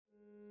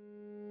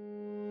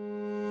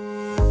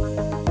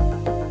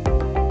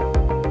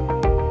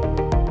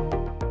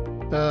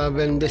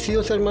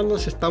Bendecidos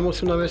hermanos,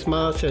 estamos una vez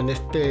más en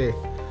este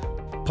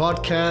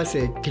podcast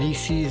de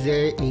Crisis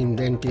de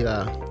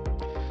Identidad.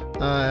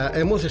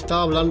 Hemos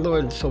estado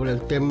hablando sobre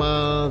el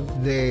tema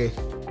de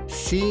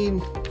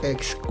sin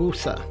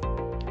excusa.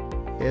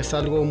 Es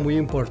algo muy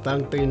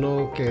importante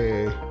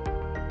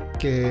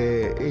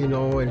que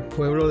el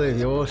pueblo de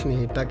Dios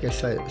necesita que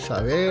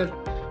saber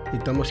y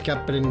tenemos que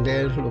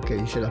aprender lo que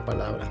dice la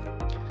palabra.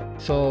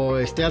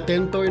 Esté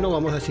atento y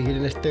vamos a seguir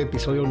en este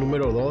episodio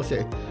número 2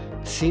 de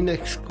Sin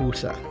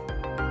excusa.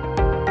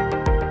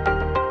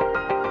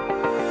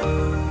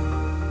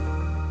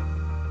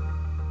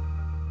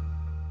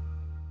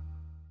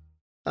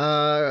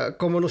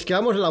 Como nos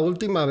quedamos la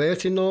última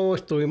vez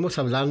estuvimos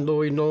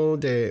hablando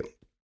de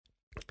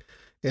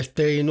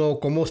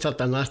cómo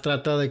Satanás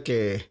trata de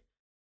que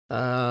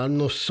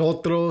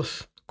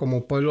nosotros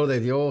como pueblo de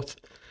Dios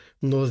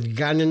nos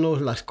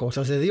ganemos las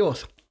cosas de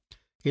Dios.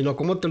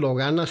 ¿Cómo te lo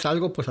ganas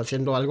algo? Pues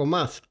haciendo algo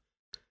más.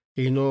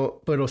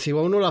 Pero si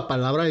va uno a la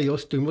palabra de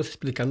Dios, estuvimos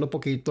explicando un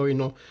poquito,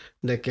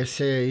 de qué es,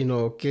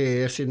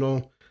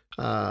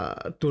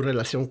 tu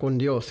relación con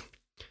Dios.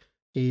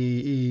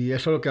 Y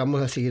eso es lo que vamos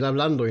a seguir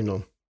hablando,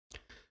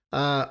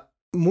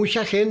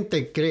 mucha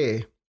gente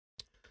cree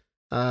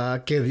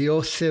que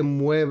Dios se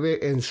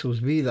mueve en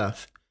sus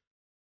vidas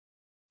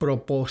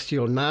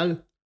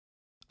proporcional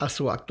a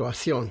su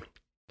actuación.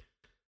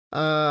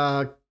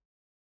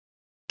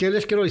 ¿Qué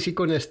les quiero decir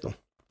con esto?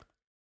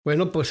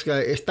 Bueno, pues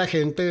esta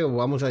gente, o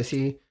vamos a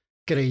decir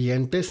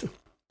creyentes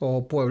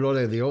o pueblo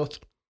de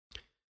Dios,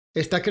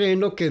 está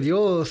creyendo que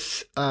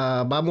Dios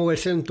va a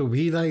moverse en tu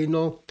vida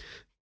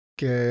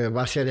que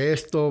va a hacer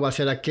esto, va a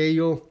hacer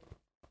aquello,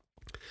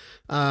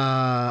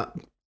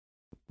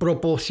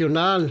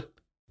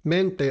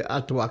 proporcionalmente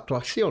a tu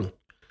actuación.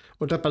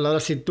 Otra palabra,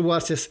 si tú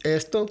haces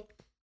esto,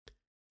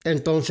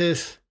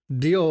 entonces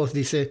Dios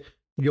dice,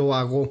 yo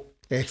hago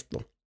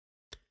esto.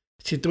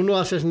 Si tú no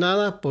haces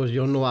nada, pues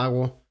yo no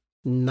hago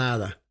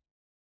nada.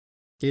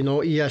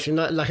 Y así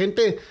la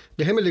gente,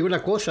 déjeme decir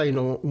una cosa,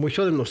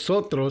 muchos de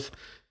nosotros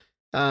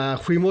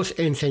fuimos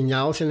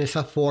enseñados en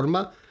esa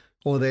forma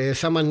o de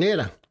esa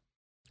manera.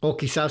 O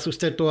quizás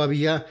usted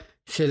todavía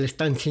se le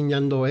está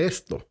enseñando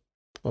esto.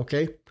 ¿Ok?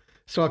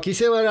 Aquí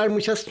se van a dar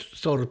muchas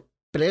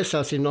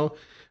sorpresas,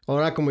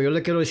 Ahora, como yo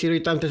le quiero decir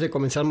ahorita antes de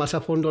comenzar más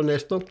a fondo en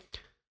esto,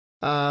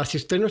 si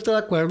usted no está de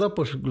acuerdo,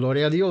 pues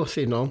gloria a Dios,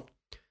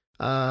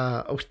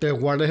 usted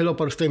guárdeselo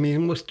para usted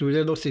mismo,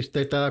 estúdielo si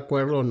usted está de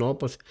acuerdo o no,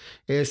 pues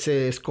esa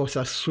es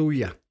cosa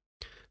suya.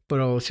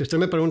 Pero si usted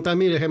me pregunta a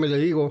mí, déjeme le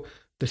digo,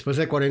 después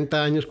de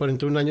 40 años,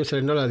 41 años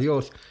sirviéndole a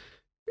Dios,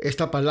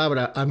 esta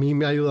palabra a mí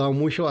me ha ayudado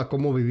mucho a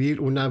cómo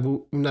vivir una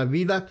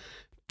vida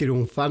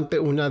triunfante,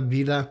 una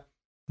vida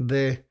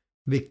de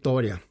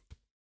victoria.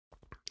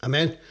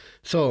 Amén.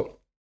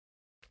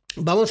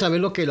 Vamos a ver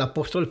lo que el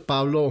apóstol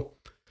Pablo,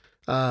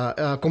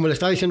 como le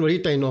estaba diciendo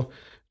ahorita,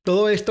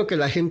 todo esto que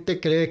la gente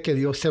cree que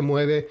Dios se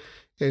mueve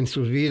en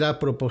sus vidas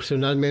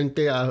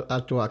proporcionalmente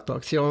a tu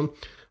actuación,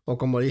 o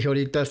como dije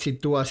ahorita, si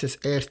tú haces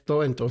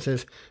esto,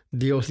 entonces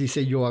Dios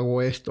dice yo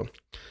hago esto.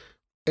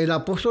 El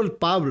apóstol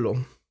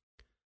Pablo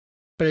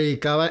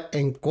predicaba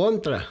en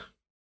contra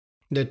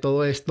de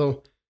todo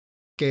esto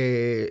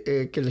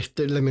que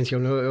le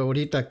mencioné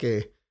ahorita,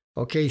 que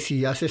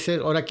si haces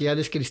ahora que ya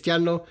eres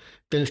cristiano,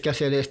 tienes que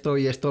hacer esto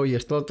y esto y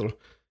esto otro.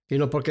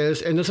 Porque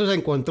en eso se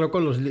encontró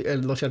con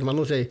los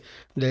hermanos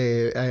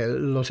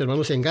los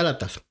hermanos en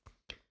Gálatas.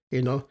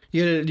 Y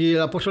el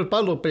apóstol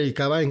Pablo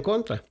predicaba en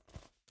contra.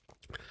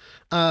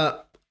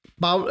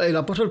 El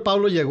apóstol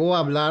Pablo llegó a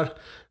hablar,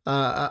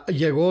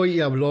 llegó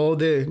y habló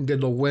de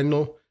lo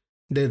bueno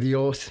de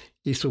Dios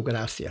y su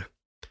gracia.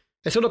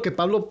 Eso es lo que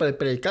Pablo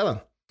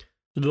predicaba.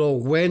 Lo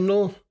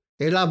bueno,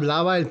 él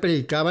hablaba, él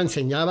predicaba,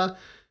 enseñaba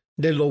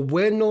de lo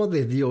bueno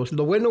de Dios,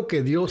 lo bueno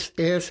que Dios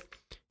es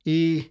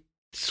y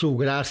su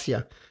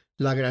gracia,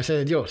 la gracia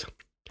de Dios.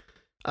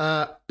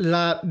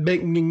 La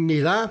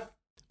benignidad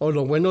o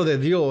lo bueno de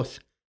Dios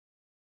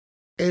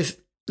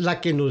es la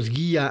que nos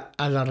guía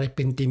al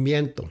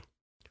arrepentimiento.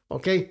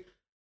 ¿Ok?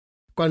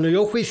 Cuando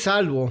yo fui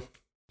salvo,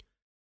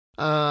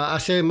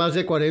 hace más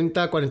de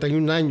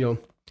 41 años,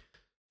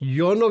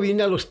 yo no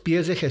vine a los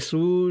pies de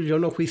Jesús, yo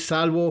no fui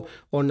salvo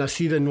o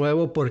nací de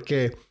nuevo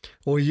porque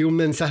oí un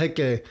mensaje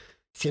que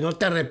si no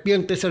te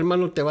arrepientes,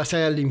 hermano, te vas a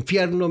ir al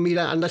infierno,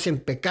 mira, andas en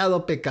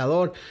pecado,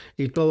 pecador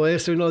y todo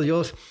eso,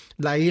 Dios,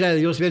 la ira de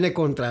Dios viene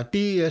contra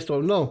ti,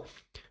 esto, no.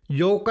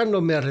 Yo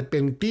cuando me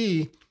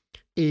arrepentí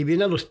y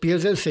vine a los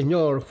pies del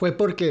Señor fue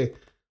porque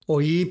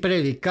oí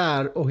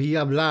predicar, oí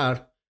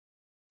hablar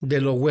de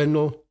lo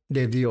bueno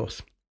de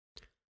Dios.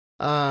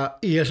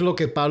 Y es lo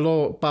que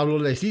Pablo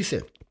les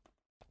dice.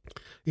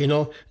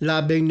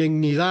 La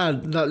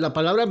benignidad, la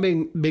palabra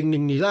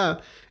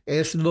benignidad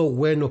es lo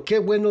bueno. Qué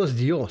bueno es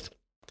Dios.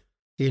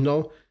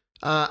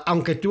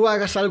 Aunque tú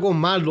hagas algo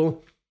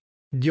malo,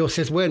 Dios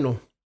es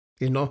bueno.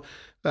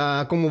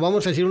 Como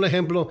vamos a decir un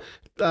ejemplo,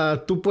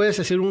 tú puedes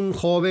ser un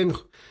joven,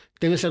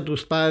 tienes a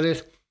tus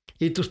padres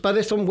y tus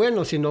padres son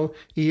buenos, ¿no?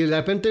 Y de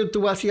repente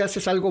tú vas y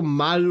haces algo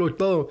malo y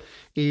todo,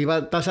 y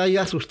estás ahí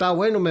asustado,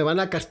 bueno, me van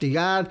a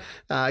castigar,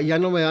 ya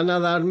no me van a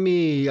dar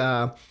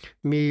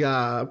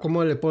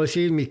 ¿cómo le puedo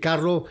decir? Mi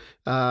carro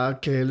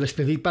que les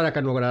pedí para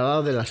que no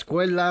graduara de la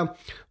escuela,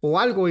 o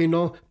algo, y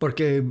no,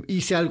 porque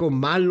hice algo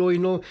malo, y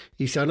no,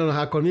 y se van a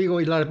enojar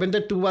conmigo, y de repente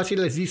tú vas y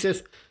les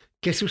dices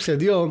qué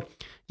sucedió,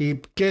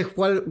 y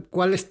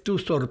cuál es tu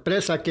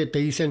sorpresa, que te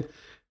dicen,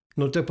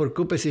 no te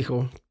preocupes,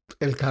 hijo,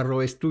 el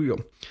carro es tuyo.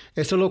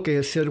 Eso es lo que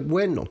es ser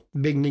bueno,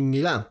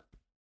 benignidad.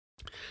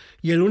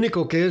 Y el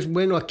único que es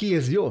bueno aquí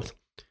es Dios.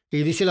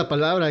 Y dice la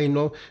palabra, y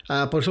no,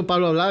 por eso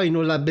Pablo hablaba, y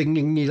no, la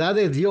benignidad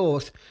de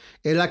Dios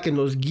es la que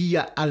nos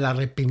guía al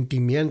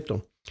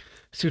arrepentimiento.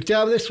 Si usted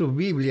abre su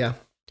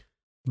Biblia,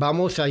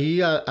 vamos ahí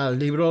al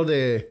libro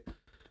de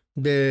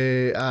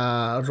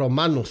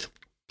Romanos,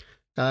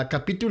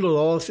 capítulo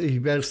 2 y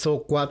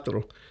verso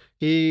 4.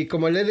 Y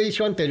como le he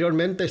dicho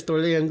anteriormente,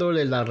 estoy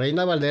leyéndole la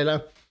Reina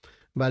Valera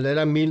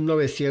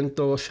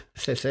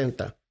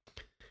 1960.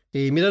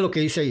 Y mira lo que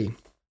dice ahí,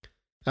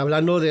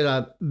 hablando de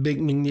la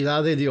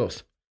benignidad de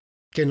Dios,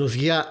 que nos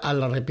guía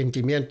al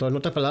arrepentimiento. En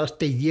otras palabras,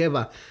 te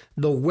lleva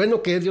lo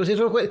bueno que es Dios.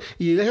 Eso fue,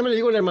 y déjame le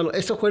digo, hermano,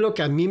 eso fue lo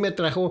que a mí me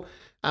trajo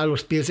a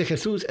los pies de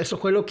Jesús. Eso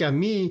fue lo que a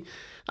mí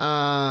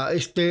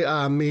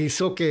me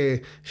hizo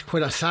que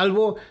fuera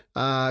salvo,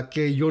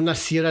 que yo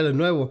naciera de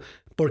nuevo.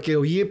 Porque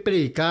oí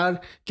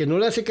predicar que no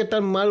le sé qué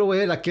tan malo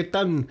era, qué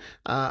tan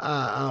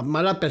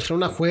mala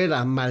persona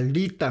fuera,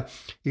 maldita.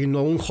 Y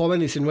no un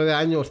joven de 19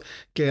 años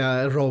que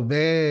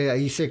robé,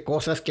 hice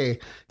cosas que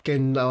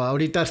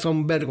ahorita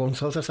son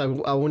vergonzosas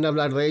aún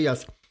hablar de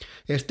ellas.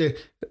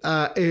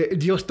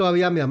 Dios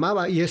todavía me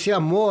amaba, y ese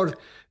amor,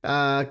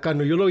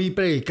 cuando yo lo oí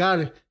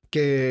predicar,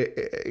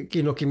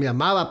 que me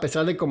amaba a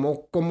pesar de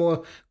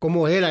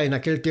cómo era en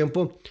aquel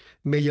tiempo,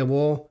 me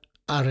llevó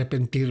a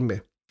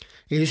arrepentirme.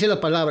 Y dice la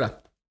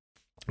palabra,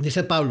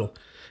 dice Pablo,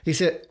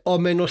 dice, o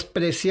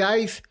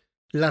menospreciáis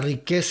las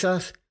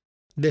riquezas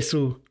de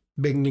su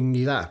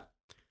benignidad.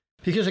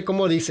 Fíjese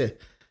cómo dice,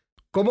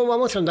 ¿cómo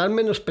vamos a andar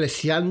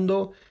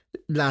menospreciando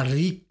la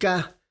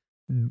rica,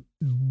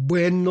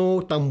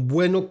 tan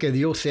bueno que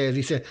Dios es?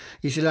 Dice,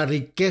 las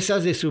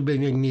riquezas de su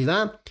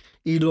benignidad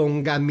y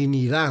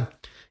longanimidad.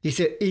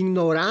 Dice,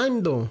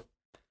 ignorando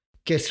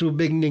que su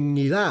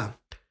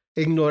benignidad,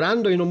 y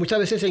no, muchas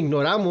veces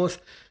ignoramos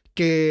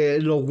que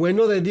lo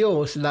bueno de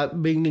Dios, la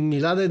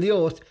benignidad de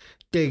Dios,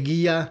 te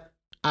guía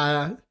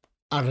al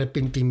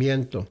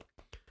arrepentimiento.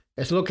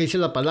 Eso es lo que dice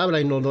la palabra.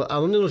 ¿Y a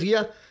dónde nos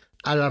guía?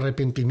 Al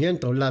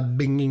arrepentimiento, la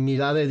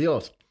benignidad de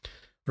Dios.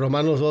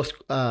 Romanos 2,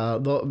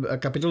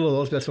 capítulo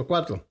 2, verso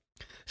 4.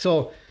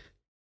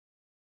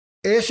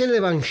 Es el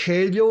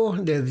evangelio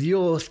de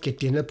Dios que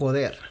tiene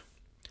poder.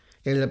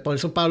 Por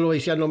eso Pablo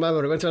decía, no me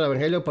avergüenzo del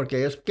evangelio,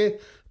 porque es que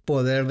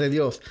poder de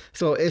Dios.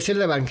 Es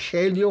el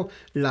evangelio,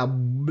 las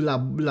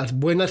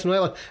buenas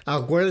nuevas.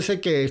 Acuérdense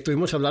que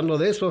estuvimos hablando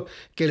de eso,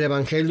 que el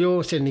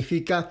evangelio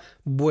significa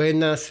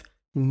buenas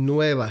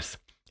nuevas.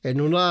 En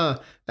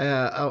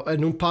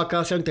un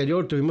podcast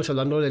anterior estuvimos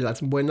hablando de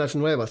las buenas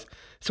nuevas.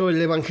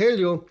 El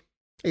evangelio,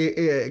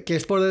 que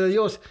es poder de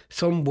Dios,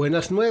 son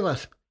buenas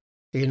nuevas.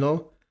 Y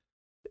no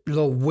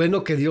lo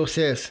bueno que Dios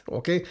es,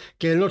 ¿ok?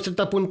 Que Él no se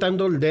está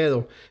apuntando el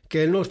dedo,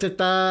 que Él no se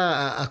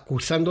está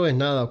acusando de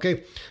nada, ¿ok?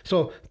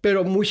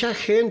 Pero mucha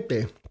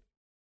gente,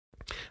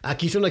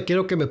 aquí es donde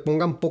quiero que me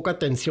pongan poca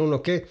atención,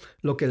 ¿ok?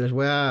 Lo que les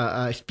voy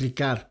a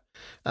explicar.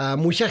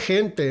 Mucha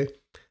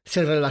gente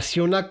se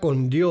relaciona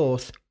con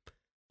Dios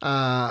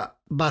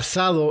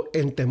basado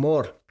en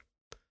temor,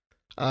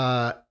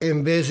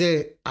 en vez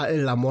de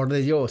el amor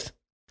de Dios.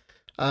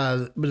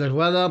 Les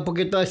voy a dar un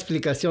poquito de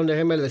explicación,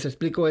 déjenme les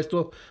explico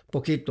esto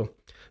poquito.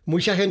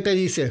 Mucha gente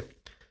dice,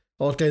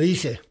 o te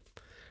dice,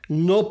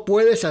 no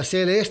puedes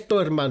hacer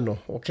esto,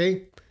 hermano, ¿ok?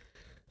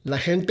 La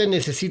gente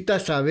necesita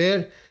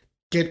saber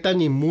qué tan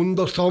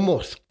inmundos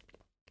somos.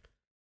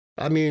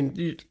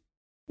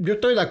 Yo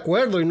estoy de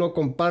acuerdo y no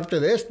comparte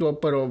de esto,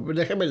 pero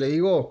déjenme le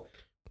digo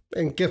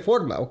en qué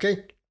forma, ¿ok?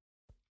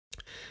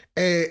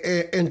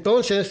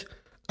 Entonces,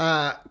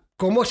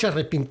 ¿cómo se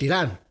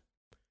arrepentirán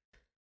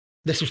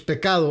de sus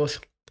pecados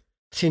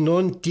si no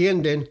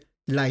entienden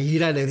la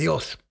ira de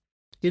Dios?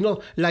 Y no,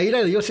 la ira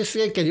de Dios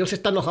es que Dios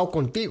está enojado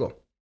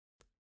contigo.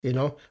 Y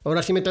no,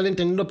 ahora sí me están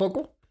entendiendo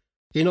poco.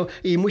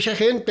 Y mucha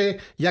gente,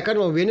 ya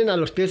cuando vienen a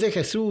los pies de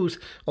Jesús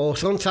o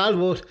son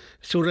salvos,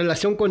 su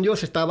relación con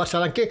Dios está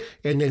basada en ¿qué?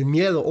 En el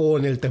miedo o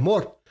en el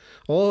temor.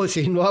 Oh,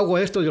 si no hago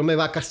esto, Dios me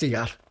va a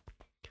castigar.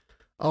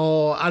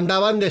 O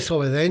andaban en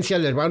desobediencia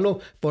al hermano,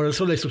 por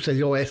eso le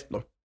sucedió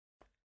esto.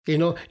 Y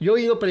no, yo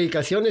he oído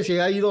predicaciones y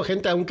ha ido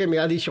gente aún que me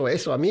ha dicho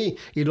eso a mí,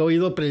 y lo he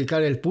oído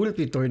predicar el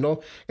púlpito, y no,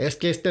 es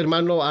que este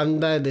hermano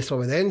anda en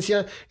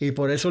desobediencia y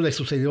por eso le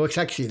sucedió ese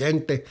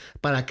accidente,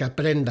 para que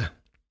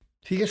aprenda.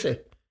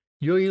 Fíjese,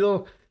 yo he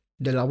oído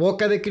de la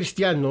boca de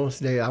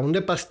cristianos, aún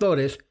de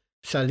pastores,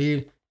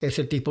 salir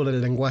ese tipo de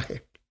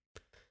lenguaje.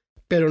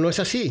 Pero no es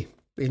así,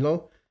 y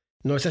no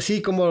es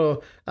así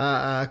como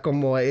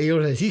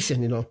ellos les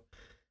dicen, y no.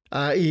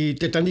 Y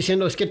te están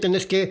diciendo, es que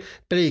tienes que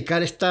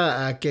predicar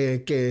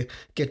que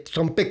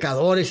son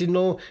pecadores y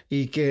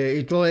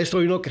todo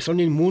eso, que son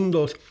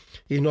inmundos,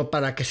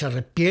 para que se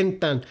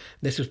arrepientan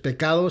de sus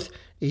pecados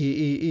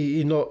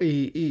y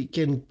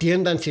que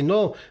entiendan, si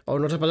no, o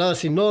en otras palabras,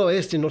 si no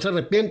se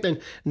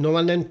arrepienten, no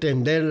van a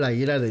entender la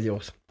ira de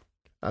Dios.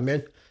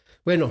 Amén.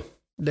 Bueno,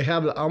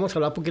 vamos a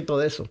hablar un poquito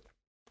de eso.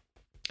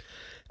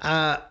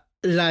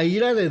 La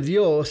ira de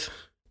Dios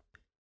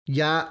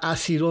ya ha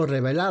sido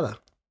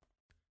revelada.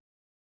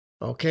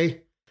 ¿Ok?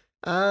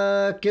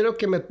 Quiero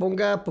que me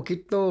ponga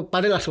poquito,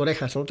 pare las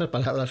orejas, en otras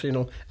palabras,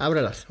 sino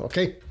ábrelas, ¿ok?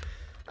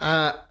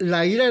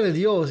 La ira de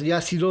Dios ya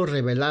ha sido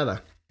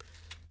revelada,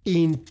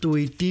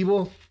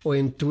 intuitivo o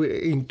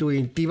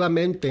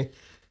intuitivamente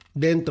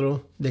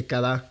dentro de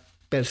cada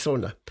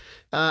persona.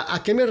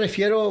 ¿A qué me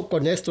refiero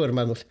con esto,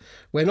 hermanos?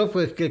 Bueno,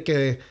 pues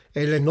que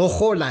el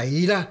enojo, la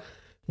ira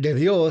de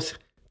Dios,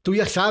 tú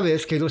ya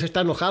sabes que Dios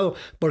está enojado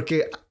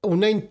porque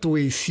una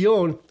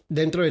intuición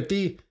dentro de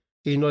ti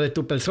y no de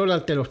tu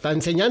persona te lo está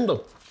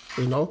enseñando,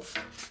 ¿no?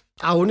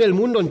 Aún el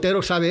mundo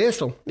entero sabe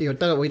eso. Y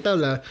ahorita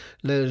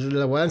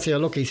les voy a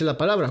enseñar lo que dice la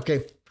palabra, ¿ok?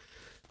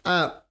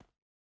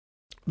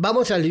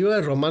 Vamos al libro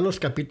de Romanos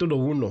capítulo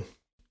 1,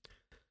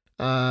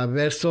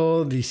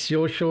 verso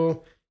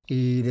 18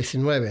 y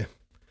 19.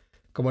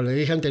 Como le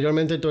dije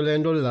anteriormente, estoy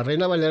leyendo la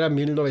Reina Valera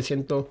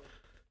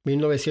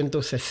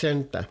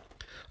 1960.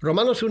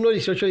 Romanos 1,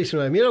 18 y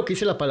 19. Mira lo que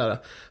dice la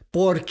palabra.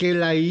 Porque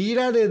la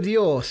ira de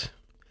Dios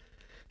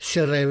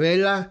se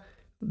revela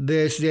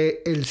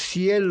desde el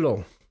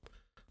cielo.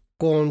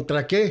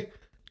 ¿Contra qué?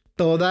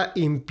 Toda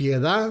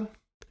impiedad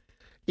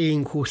e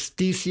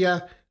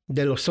injusticia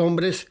de los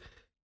hombres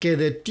que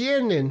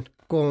detienen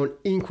con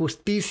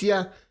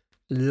injusticia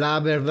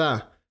la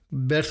verdad.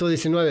 Verso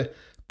 19.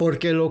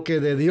 Porque lo que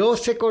de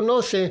Dios se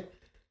conoce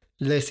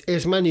les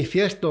es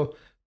manifiesto,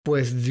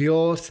 pues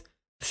Dios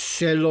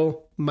se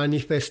lo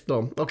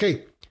manifestó. Ok.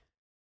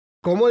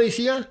 ¿Cómo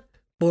decía?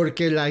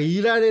 Porque la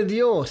ira de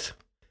Dios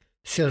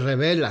se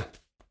revela.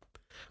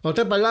 En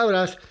otras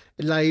palabras,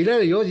 la ira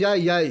de Dios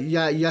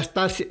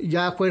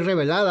ya fue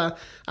revelada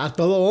a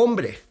todo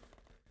hombre.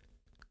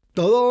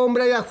 Todo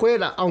hombre allá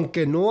afuera,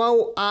 aunque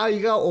no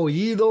haya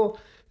oído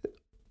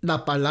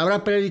la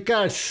palabra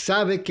predicar,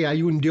 sabe que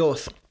hay un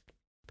Dios.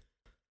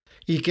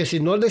 Y que si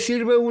no le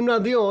sirve uno a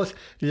Dios,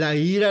 la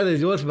ira de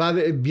Dios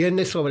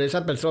viene sobre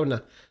esa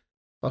persona.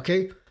 ¿Ok?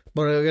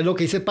 Porque es lo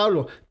que dice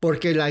Pablo.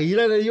 Porque la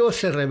ira de Dios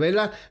se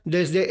revela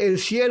desde el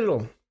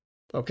cielo.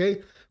 ¿Ok?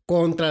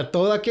 Contra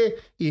toda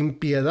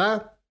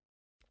impiedad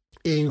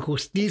e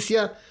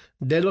injusticia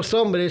de los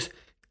hombres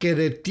que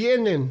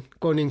detienen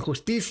con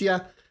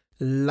injusticia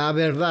la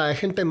verdad. Es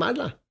gente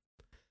mala.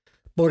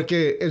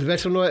 Porque el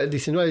verso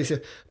 19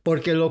 dice,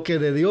 porque lo que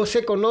de Dios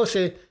se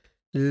conoce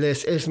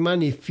les es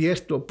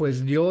manifiesto,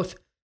 pues Dios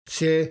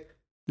se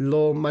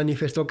lo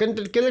manifestó.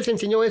 ¿Qué les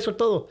enseñó eso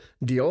todo?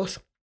 Dios.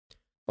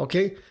 ¿Ok?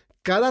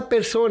 Cada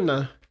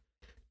persona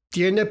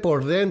tiene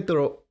por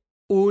dentro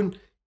un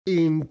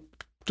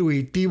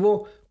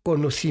intuitivo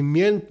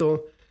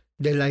conocimiento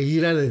de la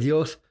ira de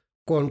Dios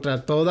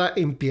contra toda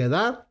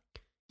impiedad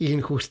e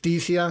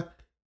injusticia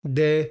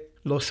de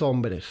los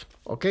hombres.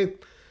 ¿Ok?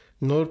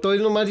 No estoy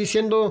nomás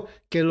diciendo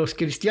que los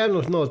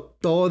cristianos, no,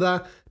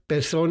 toda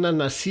persona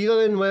nacida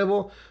de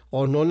nuevo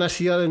o no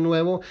nacida de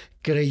nuevo,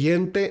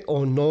 creyente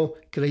o no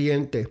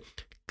creyente.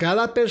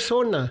 Cada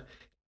persona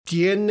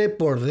tiene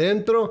por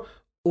dentro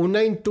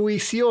una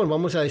intuición,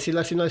 vamos a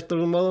decirlo así de este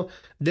modo,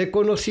 de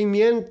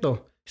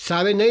conocimiento.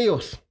 Saben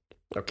ellos,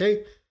 ¿ok?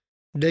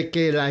 De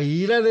que la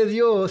ira de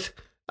Dios,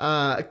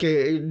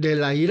 de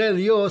la ira de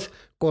Dios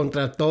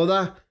contra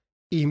toda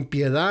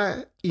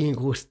impiedad e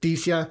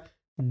injusticia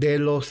de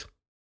los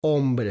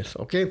hombres,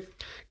 ¿ok?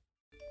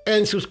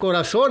 En sus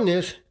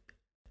corazones,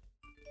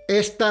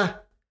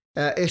 esta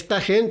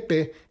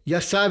gente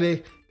ya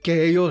sabe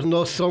que ellos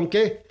no son,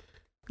 ¿qué?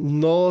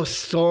 No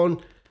son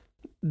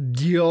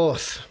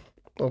Dios,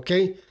 ¿ok?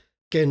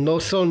 Que no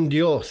son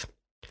Dios.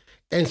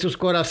 En sus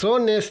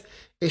corazones,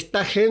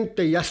 esta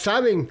gente ya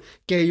saben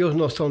que ellos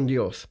no son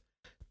Dios,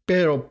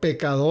 pero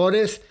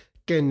pecadores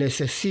que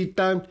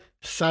necesitan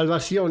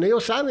salvación,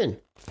 ellos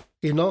saben.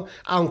 Y no,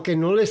 aunque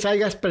no les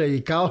hayas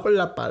predicado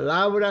la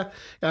palabra,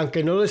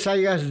 aunque no les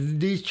hayas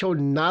dicho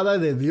nada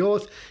de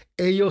Dios,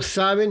 ellos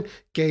saben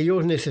que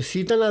ellos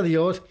necesitan a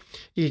Dios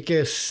y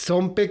que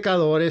son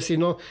pecadores,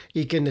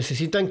 y que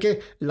necesitan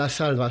la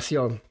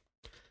salvación.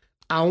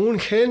 Aún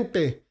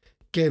gente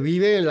que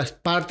vive en las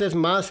partes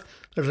más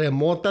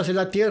remotas de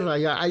la tierra,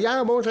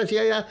 allá vamos a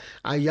decir,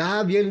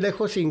 allá bien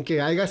lejos, sin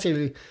que haya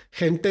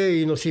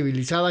gente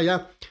civilizada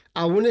allá.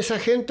 Aún esa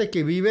gente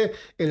que vive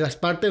en las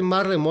partes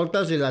más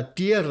remotas de la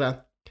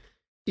tierra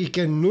y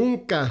que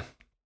nunca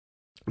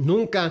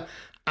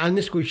han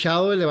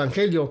escuchado el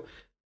Evangelio,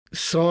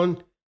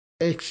 son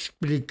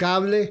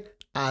explicables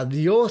a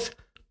Dios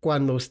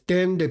cuando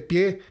estén de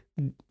pie,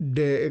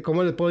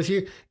 ¿cómo le puedo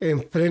decir?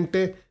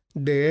 Enfrente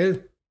de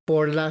Él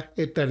por la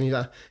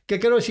eternidad.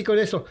 ¿Qué quiero decir con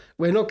eso?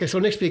 Bueno, que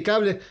son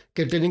explicables,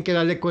 que tienen que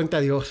darle cuenta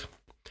a Dios.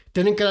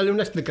 Tienen que darle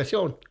una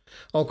explicación.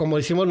 O como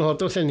decimos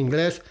nosotros en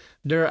inglés,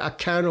 they're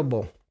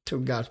accountable to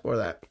God for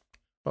that.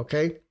 ¿Ok?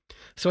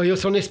 So ellos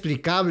son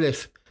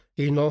explicables.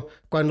 Y no,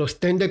 cuando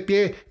estén de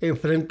pie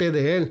enfrente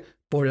de Él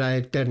por la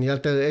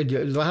eternidad,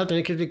 les vas a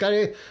tener que explicar,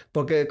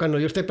 porque cuando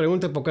Dios te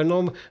pregunte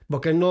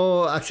por qué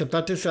no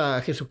aceptaste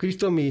a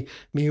Jesucristo, mi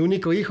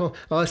único hijo,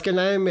 es que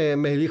nadie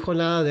me dijo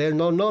nada de Él.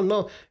 No, no,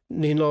 no,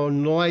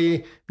 no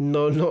hay,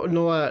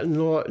 no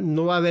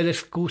va a haber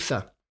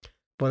excusa.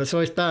 Por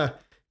eso esta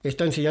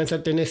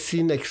enseñanza tiene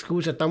sin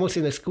excusa, estamos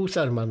sin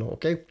excusa, hermano,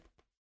 ¿ok?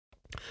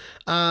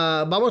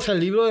 Vamos al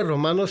libro de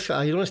Romanos,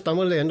 ahí donde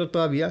estamos leyendo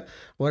todavía.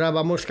 Ahora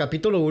vamos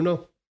capítulo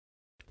 1.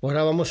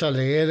 Ahora vamos a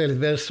leer el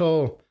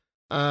verso,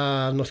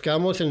 nos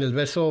quedamos en el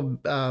verso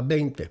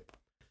 20.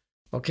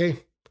 ¿Ok?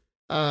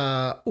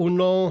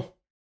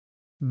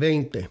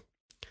 1:20.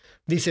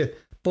 Dice,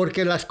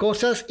 porque las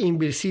cosas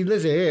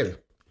invisibles de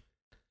Él,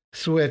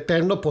 su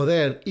eterno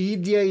poder y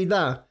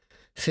deidad,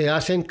 se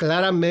hacen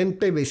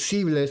claramente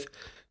visibles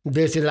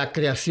desde la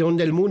creación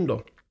del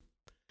mundo,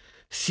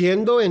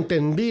 siendo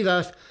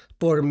entendidas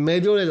por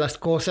medio de las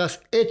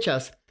cosas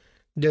hechas,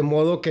 de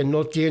modo que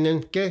no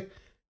tienen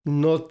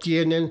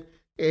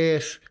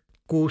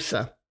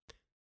excusa.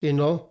 Y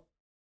no,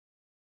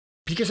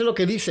 fíjese lo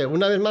que dice,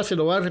 una vez más se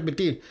lo voy a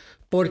repetir,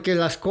 porque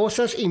las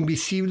cosas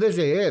invisibles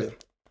de Él.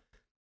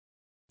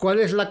 ¿Cuál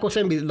es las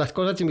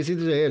cosas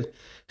invisibles de Él?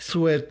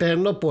 Su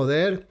eterno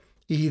poder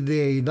y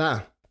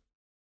deidad.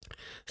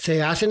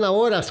 Se hacen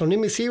ahora, son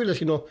invisibles,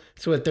 sino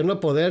su eterno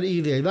poder y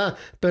deidad,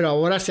 pero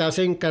ahora se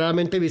hacen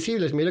claramente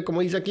visibles. Mire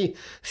cómo dice aquí,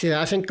 se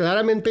hacen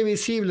claramente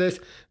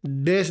visibles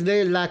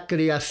desde la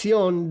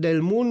creación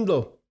del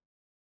mundo,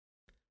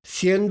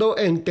 siendo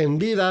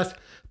entendidas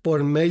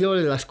por medio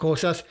de las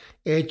cosas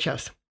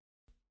hechas,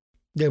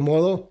 de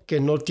modo que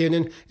no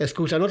tienen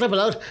excusa. En otras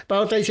palabras,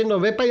 Pablo está diciendo,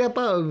 ve para allá,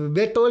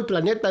 ve todo el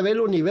planeta, ve el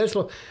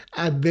universo,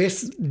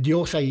 ves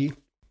Dios ahí.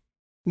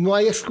 No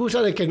hay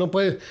excusa de que no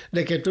puedes,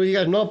 de que tú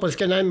digas, no, pues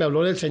que nadie me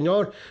habló del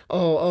Señor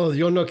o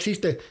Dios no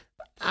existe.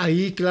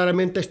 Ahí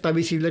claramente está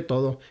visible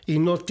todo y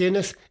no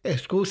tienes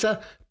excusa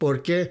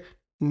porque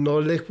no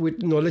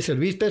le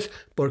serviste,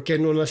 porque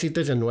no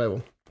naciste de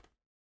nuevo.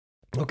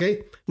 ¿Ok?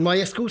 No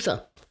hay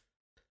excusa.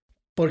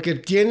 ¿Por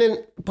qué?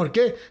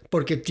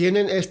 Porque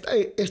tienen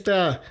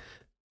esta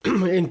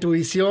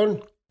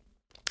intuición,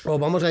 o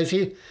vamos a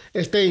decir,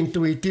 este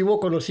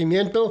intuitivo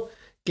conocimiento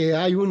que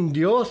hay un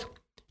Dios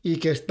y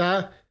que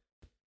están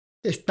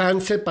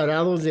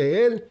separados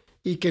de Él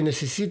y que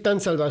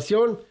necesitan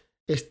salvación,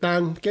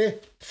 están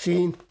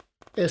sin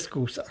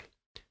excusa.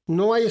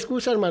 No hay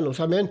excusa, hermanos,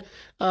 amén.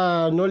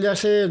 No le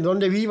hace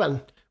dónde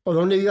vivan o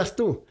dónde vivas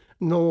tú.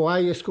 No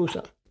hay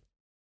excusa.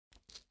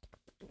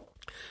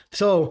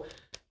 So,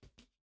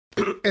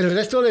 el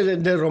resto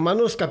de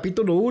Romanos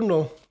capítulo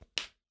 1,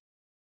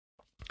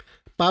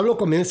 Pablo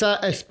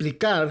comienza a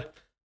explicar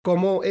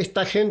cómo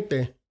esta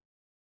gente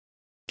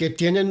que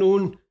tienen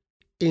un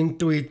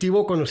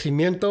intuitivo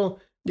conocimiento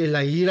de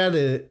la ira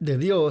de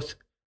Dios,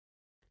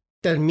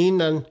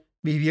 terminan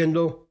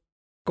viviendo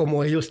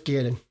como ellos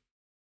quieren.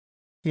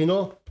 Y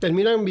no,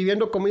 terminan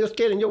viviendo como ellos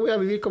quieren. Yo voy a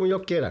vivir como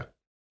yo quiera.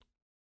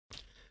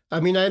 A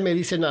mí nadie me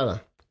dice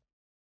nada.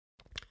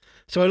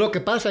 Eso es lo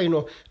que pasa, y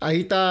no,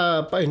 ahí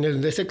está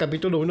en ese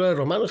capítulo 1 de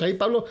Romanos, ahí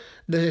Pablo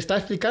les está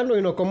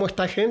explicando cómo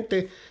esta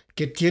gente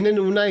que tienen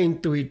una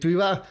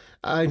intuitivo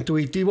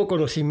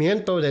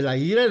conocimiento de la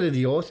ira de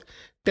Dios,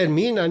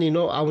 terminan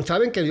aún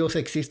saben que Dios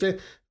existe,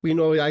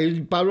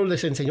 ahí Pablo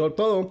les enseñó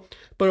todo,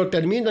 pero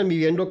terminan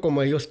viviendo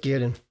como ellos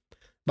quieren.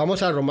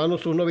 Vamos a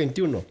Romanos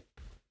 1:21.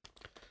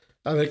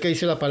 A ver qué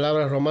dice la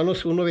palabra,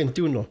 Romanos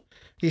 1:21.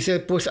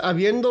 Dice, pues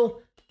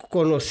habiendo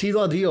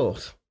conocido a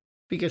Dios,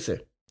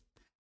 fíjese,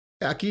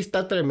 aquí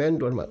está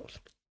tremendo,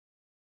 hermanos.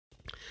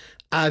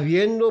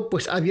 Habiendo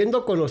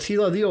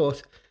conocido a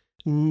Dios,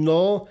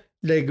 no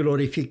le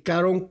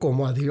glorificaron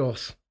como a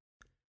Dios,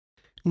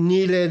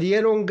 ni le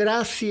dieron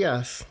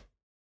gracias,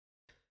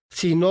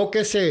 sino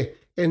que se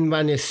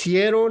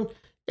envanecieron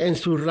en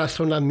sus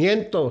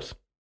razonamientos,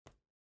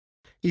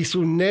 y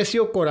su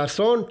necio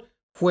corazón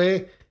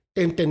fue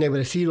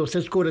entenebrecido, se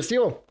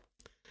oscureció.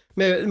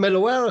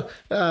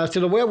 Se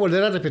lo voy a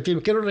volver a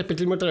repetir. Quiero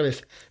repetirme otra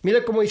vez.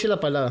 Mira cómo dice la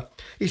palabra.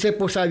 Dice,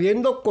 pues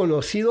habiendo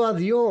conocido a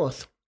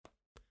Dios.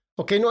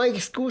 Ok, no hay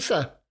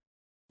excusa.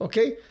 Ok,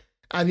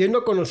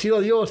 habiendo conocido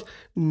a Dios,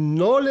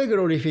 no le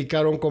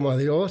glorificaron como a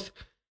Dios,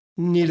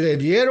 ni le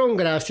dieron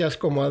gracias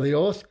como a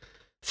Dios,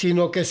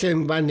 sino que se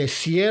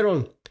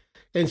envanecieron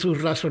en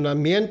sus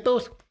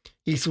razonamientos,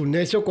 y su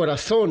necio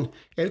corazón,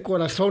 el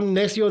corazón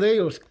necio de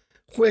ellos,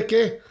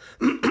 fue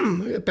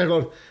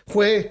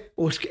fue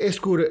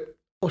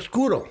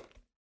oscuro,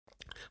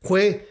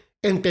 fue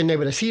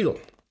entenebrecido.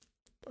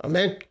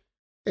 Amén.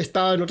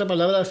 En otras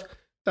palabras,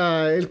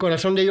 el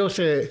corazón de ellos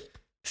se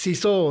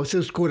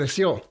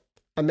oscureció.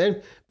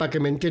 Amén. Para que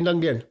me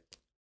entiendan bien.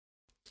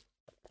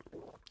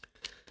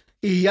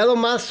 Y ya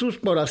nomás sus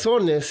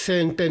corazones se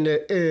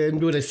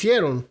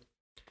endurecieron.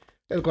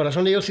 El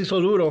corazón de ellos se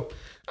hizo duro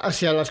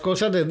hacia las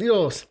cosas de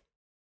Dios.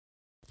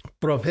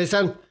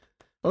 Profesan,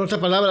 en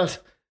otras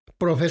palabras,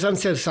 profesan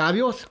ser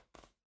sabios.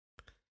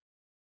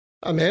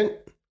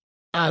 Amén.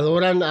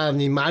 Adoran a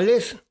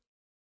animales,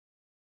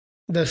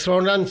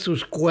 deshonran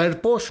sus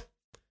cuerpos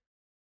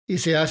y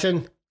se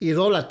hacen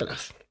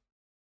idólatras.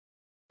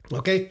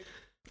 Ok,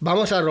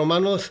 vamos a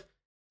Romanos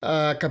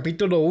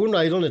capítulo 1,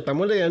 ahí donde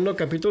estamos leyendo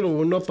capítulo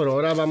 1, pero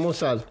ahora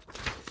vamos al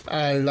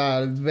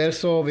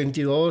verso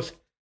 22,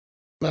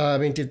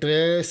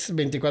 23,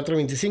 24,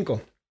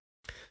 25.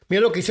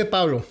 Mira lo que dice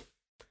Pablo.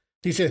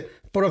 Dice,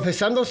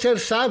 profesando ser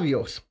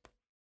sabios,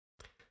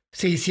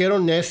 se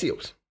hicieron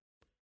necios.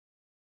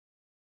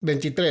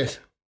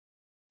 23.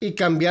 Y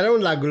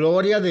cambiaron la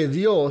gloria de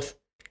Dios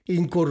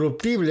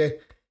incorruptible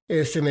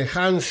en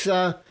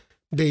semejanza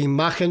de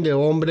imagen de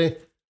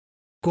hombre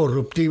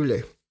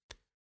corruptible,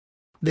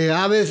 de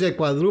aves, de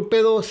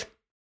cuadrúpedos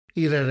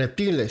y de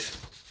reptiles.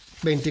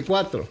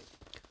 24.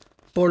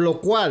 Por lo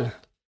cual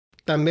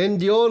también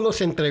Dios los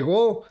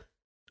entregó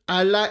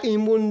a la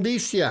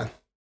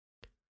inmundicia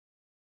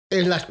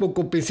en las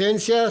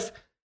concupiscencias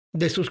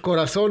de sus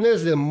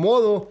corazones, de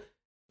modo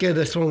que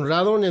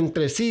deshonraron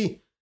entre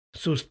sí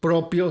sus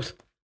propios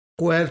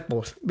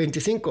cuerpos.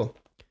 25.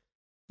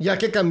 Ya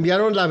que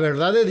cambiaron la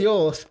verdad de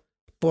Dios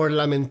por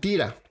la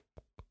mentira.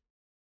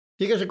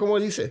 Fíjese cómo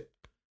dice.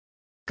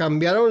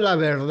 Cambiaron la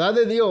verdad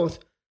de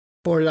Dios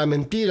por la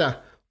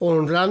mentira,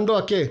 honrando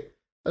 ¿a qué?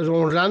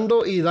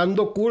 Honrando y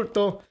dando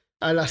culto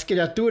a las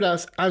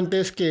criaturas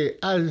antes que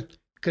al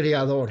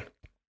Creador,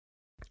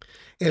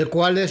 el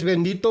cual es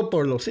bendito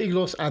por los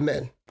siglos.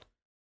 Amén.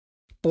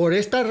 Por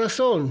esta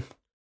razón,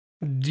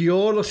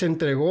 Dios los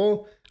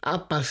entregó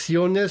a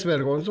pasiones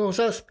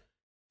vergonzosas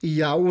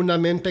y a una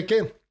mente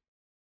que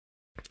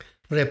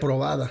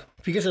reprobada.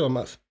 Fíjese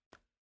nomás.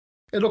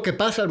 Es lo que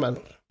pasa,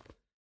 hermanos.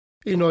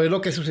 Y no es lo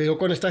que sucedió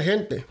con esta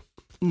gente.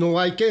 No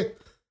hay que,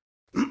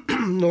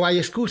 no hay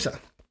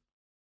excusa.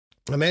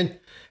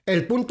 Amén.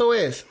 El punto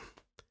es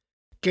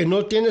que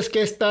no tienes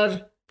que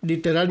estar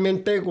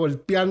literalmente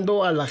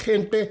golpeando a la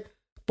gente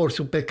por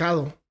su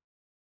pecado.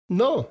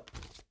 No.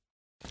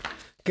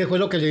 ¿Qué fue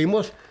lo que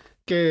leímos?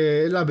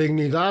 Que la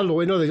benignidad, lo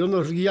bueno de Dios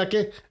nos guía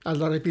 ¿qué?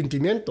 Al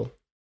arrepentimiento.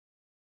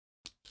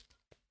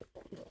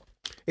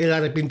 El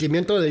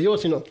arrepentimiento de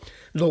Dios, sino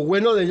lo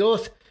bueno de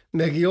Dios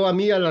me guió a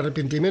mí al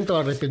arrepentimiento, a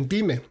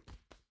arrepentirme.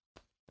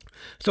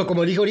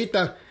 Como dije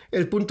ahorita,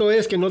 el punto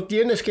es que no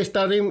tienes que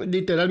estar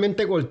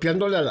literalmente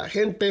golpeándole a la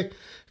gente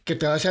que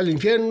te vas al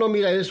infierno,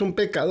 mira, eres un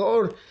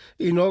pecador,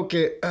 y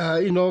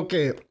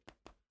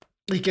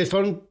que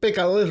son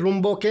pecadores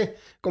rumbo que,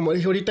 como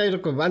dije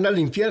ahorita, que van al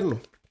infierno.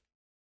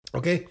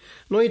 ¿Ok?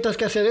 No necesitas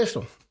que hacer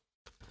eso.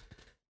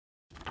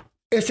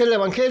 Es el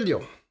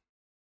evangelio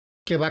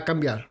que va a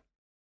cambiar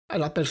a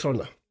la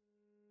persona.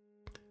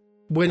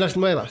 Buenas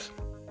nuevas.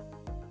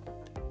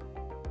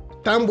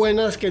 Tan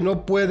buenas que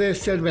no puede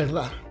ser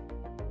verdad.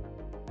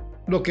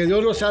 Lo que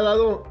Dios nos ha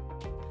dado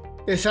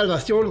es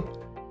salvación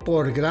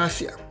por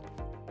gracia,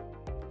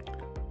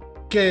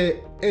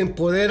 que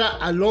empodera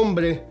al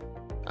hombre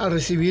a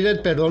recibir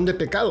el perdón de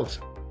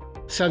pecados,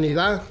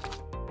 sanidad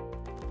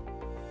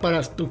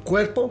para tu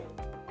cuerpo,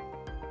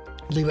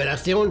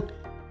 liberación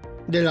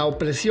de la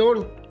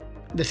opresión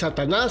de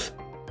Satanás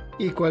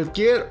y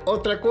cualquier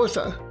otra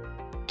cosa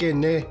que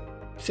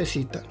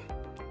necesitan.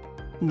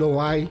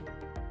 No hay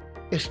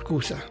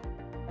excusa.